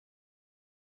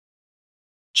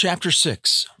Chapter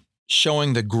 6,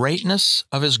 showing the greatness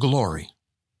of His glory,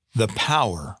 the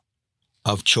power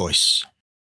of choice.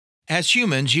 As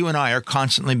humans, you and I are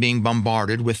constantly being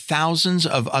bombarded with thousands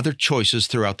of other choices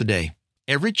throughout the day.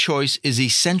 Every choice is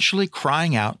essentially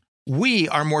crying out, "We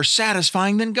are more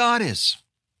satisfying than God is."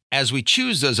 As we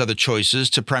choose those other choices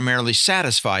to primarily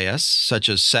satisfy us, such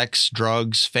as sex,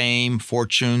 drugs, fame,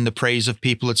 fortune, the praise of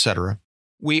people, etc.,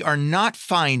 we are not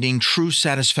finding true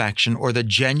satisfaction or the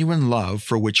genuine love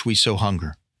for which we so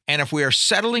hunger. And if we are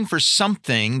settling for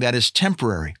something that is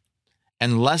temporary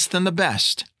and less than the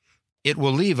best, it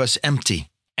will leave us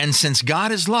empty. And since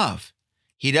God is love,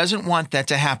 He doesn't want that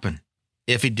to happen.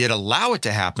 If He did allow it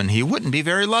to happen, He wouldn't be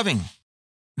very loving.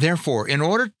 Therefore, in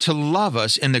order to love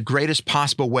us in the greatest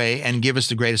possible way and give us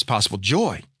the greatest possible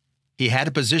joy, He had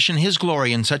to position His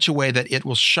glory in such a way that it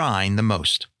will shine the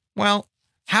most. Well,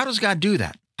 how does God do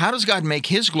that? How does God make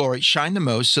His glory shine the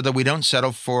most so that we don't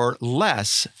settle for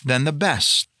less than the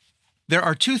best? There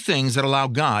are two things that allow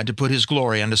God to put His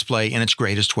glory on display in its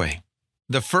greatest way.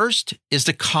 The first is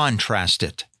to contrast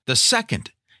it. The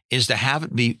second is to have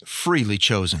it be freely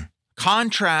chosen.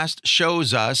 Contrast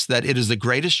shows us that it is the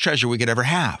greatest treasure we could ever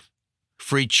have.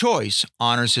 Free choice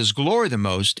honors His glory the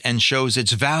most and shows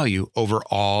its value over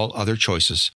all other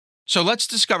choices. So let's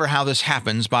discover how this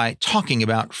happens by talking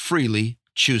about freely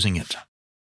choosing it.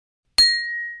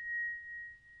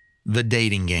 The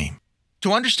dating game.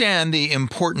 To understand the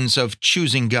importance of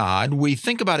choosing God, we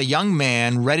think about a young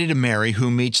man ready to marry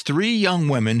who meets three young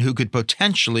women who could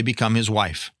potentially become his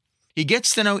wife. He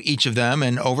gets to know each of them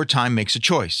and over time makes a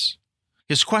choice.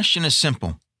 His question is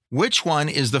simple. Which one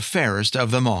is the fairest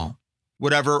of them all?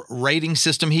 Whatever rating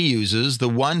system he uses, the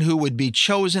one who would be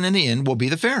chosen in the end will be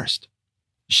the fairest.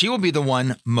 She will be the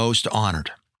one most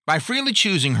honored. By freely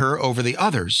choosing her over the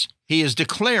others, he is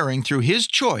declaring through his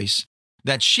choice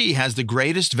that she has the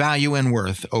greatest value and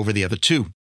worth over the other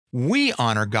two. We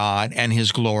honor God and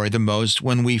His glory the most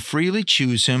when we freely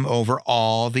choose Him over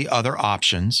all the other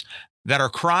options that are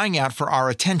crying out for our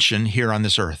attention here on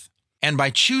this earth. And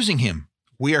by choosing Him,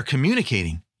 we are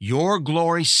communicating, "Your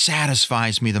glory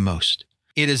satisfies me the most.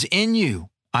 It is in you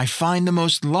I find the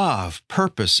most love,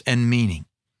 purpose, and meaning."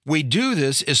 We do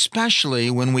this especially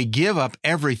when we give up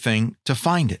everything to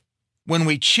find it. When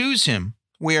we choose Him,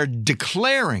 we are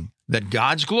declaring that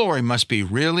God's glory must be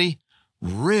really,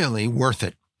 really worth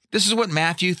it. This is what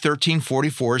Matthew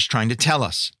 13:44 is trying to tell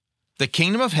us. The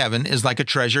kingdom of heaven is like a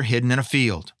treasure hidden in a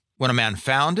field. When a man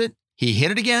found it, he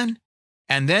hid it again,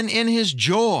 and then in his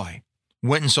joy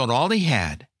went and sold all he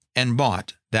had and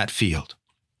bought that field.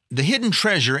 The hidden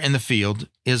treasure in the field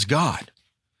is God.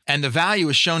 And the value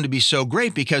is shown to be so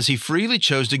great because he freely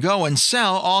chose to go and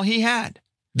sell all he had.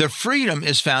 The freedom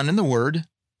is found in the word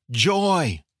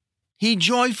joy. He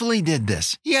joyfully did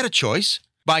this. He had a choice.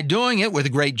 By doing it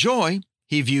with great joy,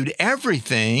 he viewed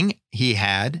everything he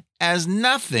had as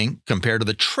nothing compared to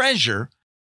the treasure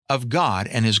of God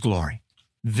and His glory.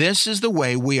 This is the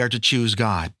way we are to choose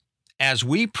God. As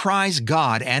we prize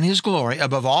God and His glory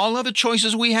above all other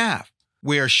choices we have,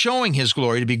 we are showing His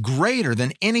glory to be greater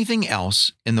than anything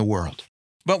else in the world.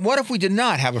 But what if we did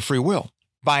not have a free will?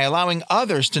 By allowing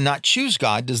others to not choose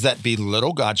God, does that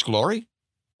belittle God's glory?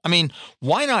 I mean,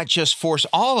 why not just force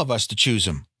all of us to choose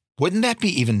Him? Wouldn't that be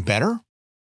even better?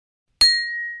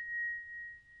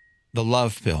 The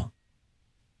love pill.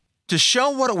 To show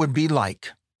what it would be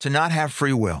like to not have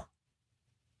free will.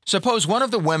 Suppose one of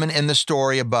the women in the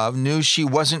story above knew she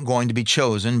wasn't going to be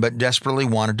chosen, but desperately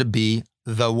wanted to be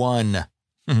the one.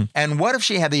 And what if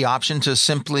she had the option to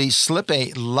simply slip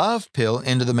a love pill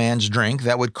into the man's drink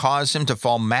that would cause him to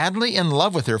fall madly in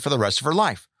love with her for the rest of her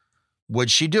life?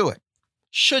 Would she do it?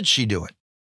 Should she do it?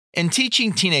 In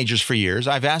teaching teenagers for years,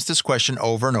 I've asked this question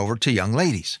over and over to young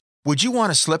ladies. Would you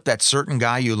want to slip that certain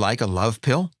guy you like a love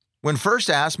pill? When first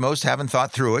asked, most haven't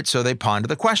thought through it, so they ponder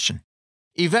the question.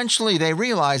 Eventually, they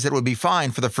realize that it would be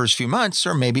fine for the first few months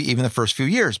or maybe even the first few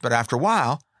years, but after a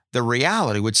while, the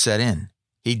reality would set in.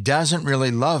 He doesn't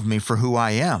really love me for who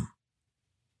I am.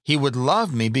 He would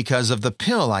love me because of the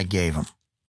pill I gave him.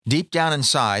 Deep down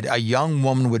inside, a young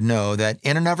woman would know that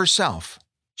in and of herself,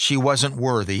 she wasn't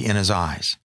worthy in his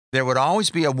eyes. There would always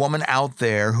be a woman out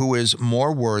there who is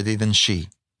more worthy than she,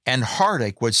 and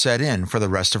heartache would set in for the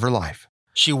rest of her life.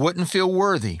 She wouldn't feel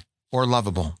worthy or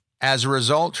lovable. As a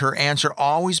result, her answer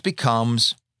always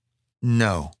becomes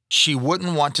no. She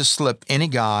wouldn't want to slip any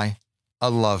guy a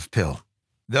love pill.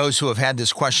 Those who have had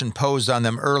this question posed on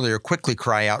them earlier quickly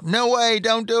cry out, "No way,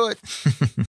 don't do it."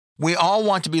 We all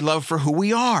want to be loved for who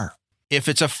we are. If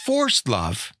it's a forced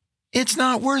love, it's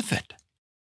not worth it.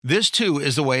 This too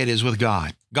is the way it is with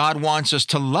God. God wants us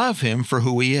to love Him for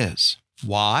who He is.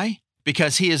 Why?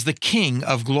 because he is the King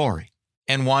of glory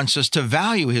and wants us to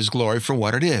value his glory for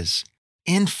what it is,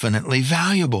 infinitely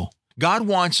valuable. God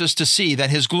wants us to see that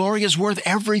his glory is worth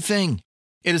everything.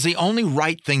 It is the only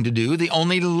right thing to do, the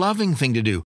only loving thing to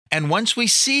do. And once we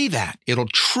see that, it'll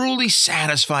truly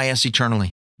satisfy us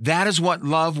eternally. That is what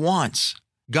love wants.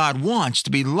 God wants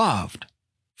to be loved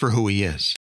for who he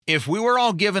is. If we were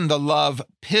all given the love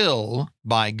pill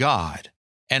by God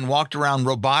and walked around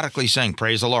robotically saying,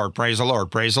 praise the Lord, praise the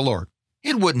Lord, praise the Lord,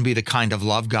 it wouldn't be the kind of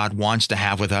love God wants to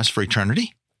have with us for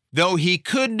eternity. Though he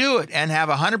could do it and have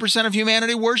 100% of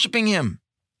humanity worshiping him,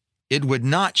 it would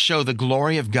not show the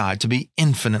glory of God to be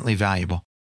infinitely valuable.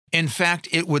 In fact,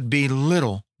 it would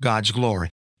belittle God's glory.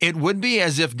 It would be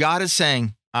as if God is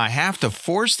saying, I have to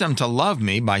force them to love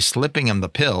me by slipping them the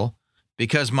pill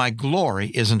because my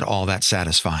glory isn't all that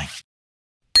satisfying.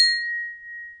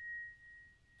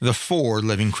 The four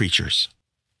living creatures.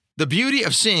 The beauty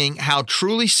of seeing how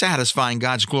truly satisfying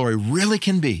God's glory really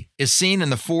can be is seen in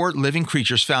the four living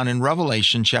creatures found in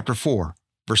Revelation chapter 4,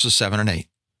 verses 7 and 8.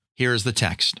 Here is the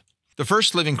text. The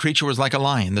first living creature was like a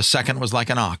lion, the second was like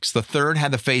an ox, the third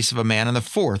had the face of a man, and the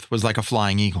fourth was like a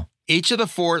flying eagle. Each of the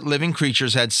four living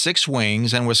creatures had 6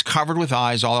 wings and was covered with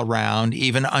eyes all around,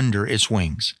 even under its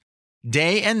wings.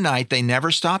 Day and night they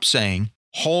never stopped saying,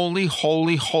 Holy,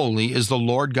 holy, holy is the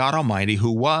Lord God Almighty,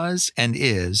 who was and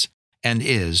is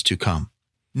to come.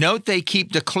 Note they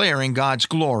keep declaring God's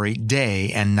glory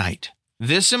day and night.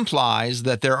 This implies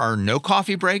that there are no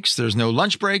coffee breaks, there's no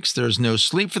lunch breaks, there's no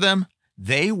sleep for them.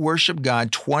 They worship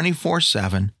God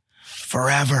 24/7,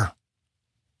 forever.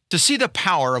 To see the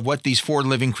power of what these four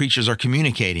living creatures are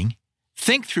communicating,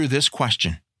 think through this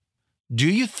question. Do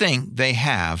you think they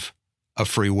have a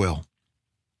free will?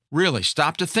 Really,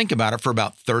 stop to think about it for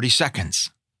about 30 seconds.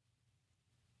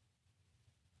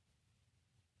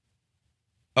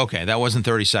 Okay, that wasn't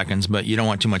 30 seconds, but you don't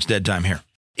want too much dead time here.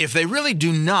 If they really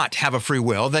do not have a free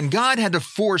will, then God had to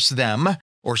force them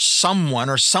or someone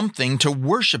or something to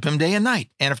worship him day and night.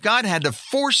 And if God had to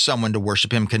force someone to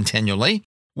worship him continually,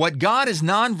 what God is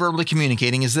non-verbally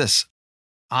communicating is this: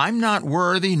 I'm not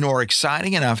worthy nor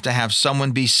exciting enough to have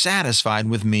someone be satisfied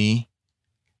with me.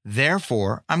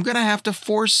 Therefore, I'm going to have to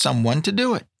force someone to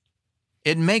do it.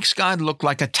 It makes God look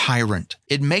like a tyrant.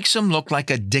 It makes him look like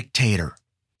a dictator.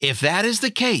 If that is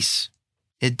the case,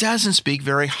 it doesn't speak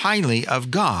very highly of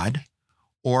God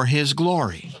or his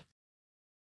glory.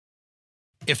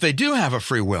 If they do have a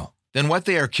free will, then what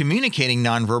they are communicating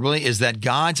non-verbally is that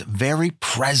God's very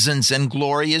presence and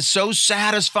glory is so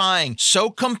satisfying, so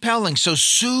compelling, so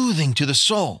soothing to the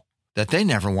soul that they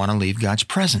never want to leave God's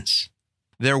presence.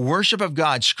 Their worship of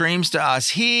God screams to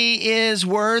us, he is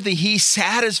worthy, he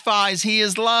satisfies, he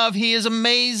is love, he is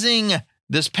amazing.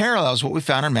 This parallels what we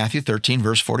found in Matthew 13,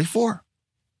 verse 44.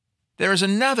 There is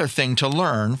another thing to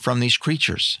learn from these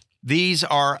creatures. These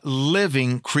are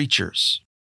living creatures.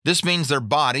 This means their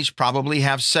bodies probably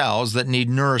have cells that need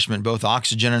nourishment, both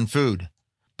oxygen and food.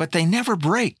 But they never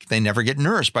break. They never get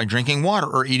nourished by drinking water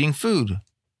or eating food.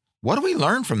 What do we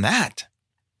learn from that?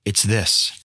 It's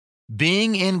this.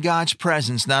 Being in God's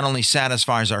presence not only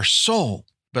satisfies our soul,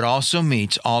 but also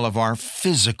meets all of our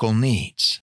physical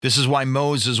needs. This is why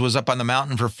Moses was up on the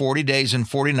mountain for 40 days and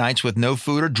 40 nights with no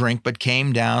food or drink, but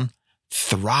came down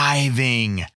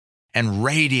thriving and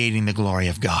radiating the glory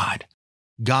of God.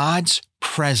 God's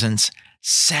presence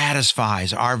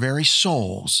satisfies our very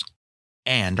souls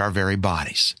and our very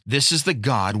bodies. This is the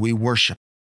God we worship.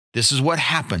 This is what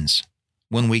happens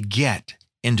when we get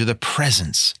into the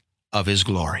presence of his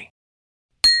glory.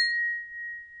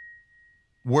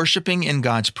 Worshiping in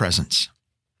God's presence.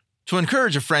 To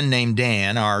encourage a friend named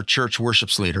Dan, our church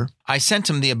worships leader, I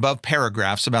sent him the above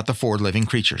paragraphs about the four living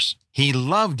creatures. He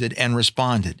loved it and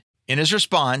responded. In his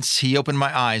response, he opened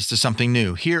my eyes to something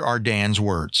new. Here are Dan's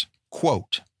words.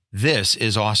 Quote, "This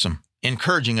is awesome,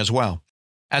 encouraging as well.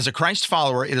 As a Christ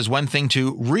follower, it is one thing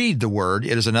to read the word.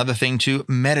 It is another thing to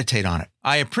meditate on it.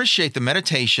 I appreciate the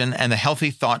meditation and the healthy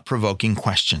thought-provoking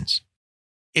questions.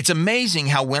 It's amazing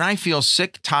how when I feel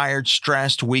sick, tired,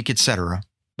 stressed, weak, etc.,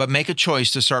 but make a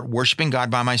choice to start worshiping God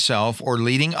by myself or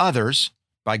leading others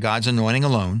by God's anointing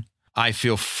alone, I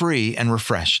feel free and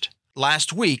refreshed.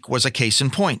 Last week was a case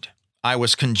in point. I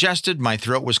was congested, my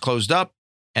throat was closed up,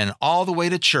 and all the way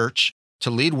to church to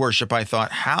lead worship, I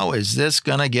thought, how is this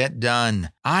going to get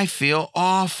done? I feel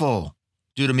awful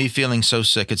due to me feeling so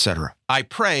sick, etc. I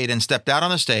prayed and stepped out on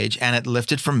the stage, and it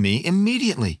lifted from me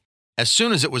immediately. As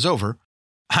soon as it was over,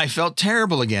 I felt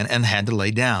terrible again and had to lay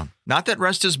down. Not that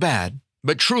rest is bad,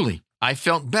 but truly, I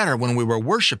felt better when we were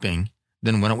worshiping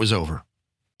than when it was over."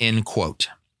 End quote.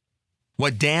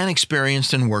 What Dan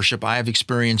experienced in worship, I have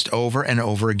experienced over and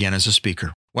over again as a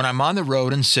speaker. When I'm on the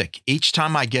road and sick, each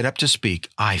time I get up to speak,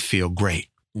 I feel great.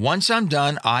 Once I'm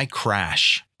done, I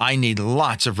crash. I need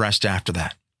lots of rest after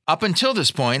that. Up until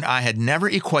this point, I had never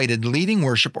equated leading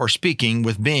worship or speaking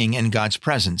with being in God's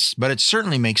presence, but it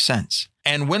certainly makes sense.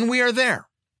 And when we are there,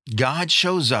 God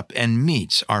shows up and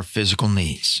meets our physical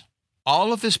needs.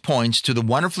 All of this points to the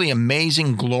wonderfully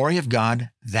amazing glory of God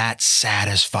that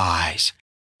satisfies.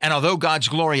 And although God's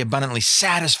glory abundantly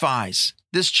satisfies,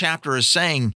 this chapter is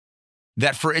saying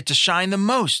that for it to shine the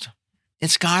most,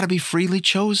 it's got to be freely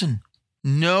chosen.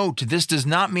 Note, this does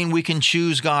not mean we can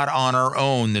choose God on our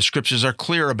own. The scriptures are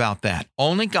clear about that.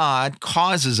 Only God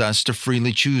causes us to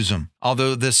freely choose Him.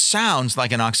 Although this sounds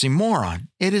like an oxymoron,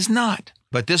 it is not.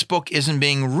 But this book isn't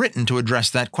being written to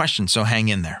address that question, so hang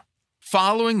in there.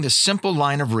 Following this simple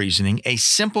line of reasoning, a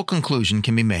simple conclusion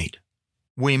can be made.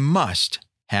 We must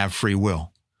have free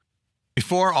will.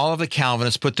 Before all of the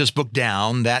Calvinists put this book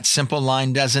down, that simple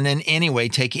line doesn't in any way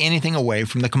take anything away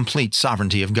from the complete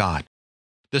sovereignty of God.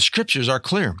 The scriptures are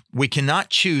clear. We cannot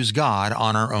choose God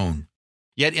on our own.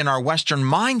 Yet in our Western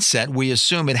mindset, we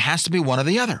assume it has to be one or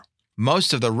the other.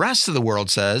 Most of the rest of the world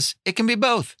says it can be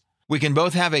both. We can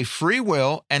both have a free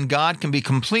will, and God can be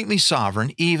completely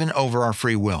sovereign even over our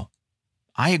free will.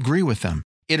 I agree with them.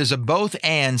 It is a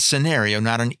both-and scenario,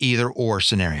 not an either-or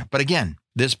scenario. But again,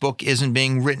 this book isn't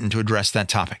being written to address that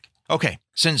topic. Okay,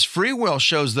 since free will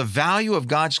shows the value of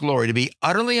God's glory to be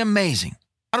utterly amazing,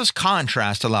 how does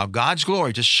contrast allow God's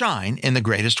glory to shine in the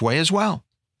greatest way as well?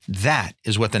 That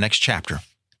is what the next chapter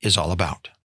is all about.